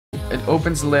it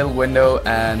opens a little window,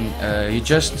 and you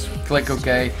just click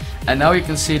OK, and now you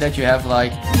can see that you have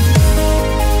like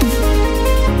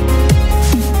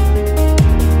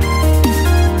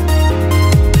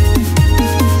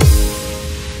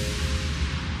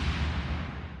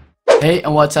Hey,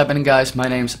 and what's happening, guys? My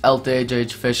name's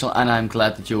JustAlexHalford, and I'm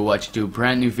glad that you watched a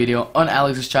brand new video on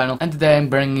Alex's channel. And today I'm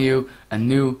bringing you a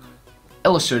new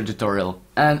Illustrator tutorial,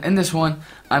 and in this one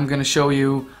I'm gonna show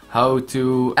you how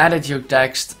to edit your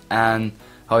text and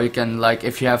how you can, like,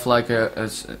 if you have like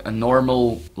a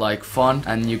normal like font,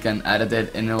 and you can edit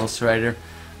it in Illustrator.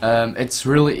 It's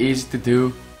really easy to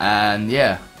do, and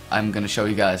yeah, I'm gonna show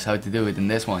you guys how to do it in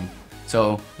this one.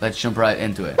 So let's jump right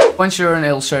into it. Once you're in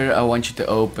Illustrator, I want you to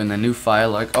open a new file,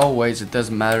 like always, it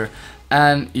doesn't matter,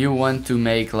 and you want to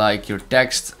make like your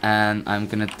text, and I'm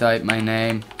gonna type my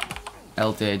name,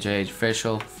 LTHH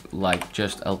official, like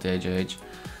just LTHH.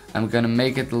 I'm gonna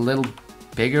make it a little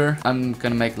bigger. I'm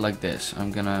gonna make it like this.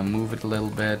 I'm gonna move it a little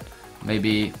bit,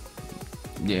 maybe,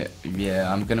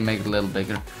 yeah, I'm gonna make it a little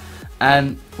bigger.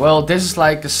 And well, this is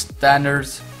like a standard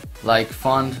like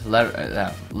font,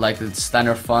 like the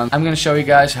standard font. I'm gonna show you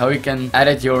guys how you can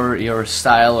edit your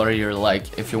style, or your,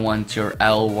 like, if you want your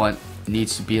L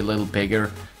needs to be a little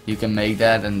bigger, you can make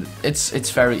that, and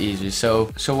it's very easy. So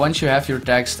once you have your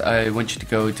text, I want you to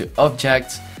go to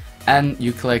Object, and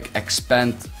you click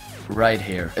Expand right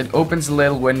here. It opens a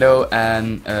little window,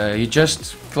 and you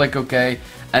just click OK,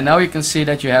 and now you can see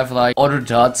that you have like other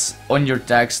dots on your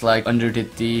text, like under the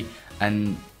D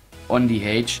and on the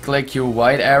H. Click your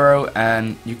white arrow,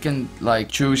 and you can like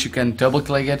choose, you can double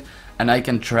click it, and I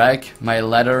can drag my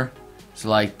letter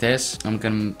like this. I'm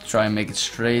gonna try and make it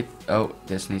straight. Oh,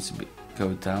 this needs to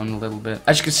go down a little bit.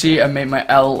 As you can see, I made my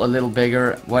L a little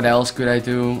bigger. What else could I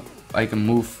do? I can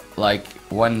move like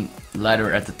one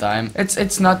letter at a time.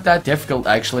 It's not that difficult,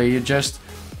 actually. You just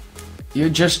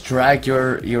drag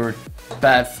your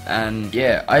path, and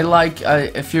yeah, I like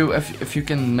if you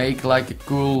can make like a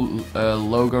cool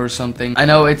logo or something. I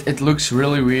know it looks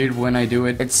really weird when I do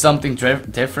it. It's something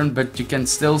different, but you can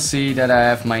still see that I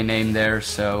have my name there.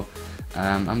 So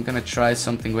I'm gonna try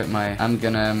something with my, I'm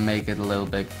gonna make it a little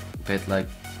bit like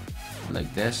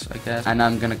this, I guess, and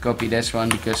I'm gonna copy this one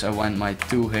because I want my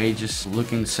two pages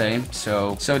looking the same.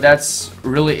 So that's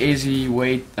really easy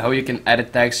way how you can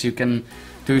edit text. You can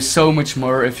do so much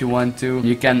more if you want to.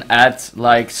 You can add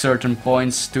like certain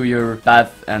points to your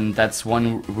path, and that's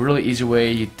one really easy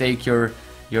way. You take your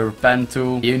pen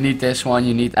tool, you need this one,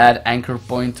 you need add anchor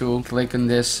point tool, click on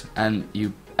this, and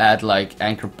you add like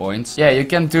anchor points. Yeah, you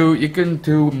can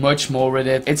do much more with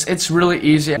it. It's really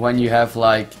easy when you have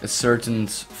like a certain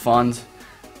font,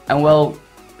 and well,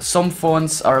 some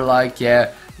fonts are like,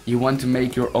 yeah, you want to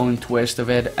make your own twist of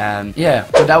it. And yeah,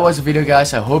 so that was the video,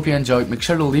 guys. I hope you enjoyed. Make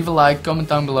sure to leave a like, comment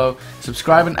down below,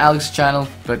 subscribe on Alex's channel,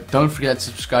 but don't forget to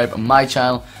subscribe on my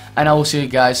channel, and I will see you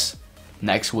guys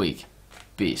next week.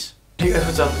 Peace. Hey guys,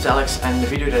 what's up? It's Alex, and the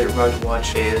video that you're about to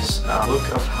watch is a look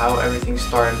of how everything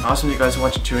started. Awesome, you guys are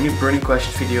watching to a new burning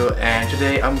question video, and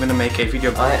today I'm gonna make a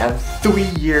video. I am 3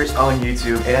 years on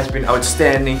YouTube. It has been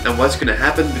outstanding, and what's gonna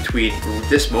happen between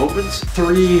this moment?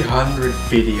 300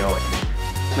 videos.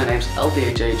 My name's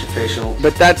LTHH official,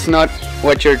 but that's not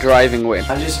what you're driving with.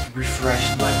 I just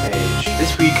refreshed my page.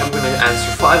 This week I'm gonna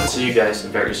answer 5. See you guys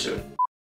very soon.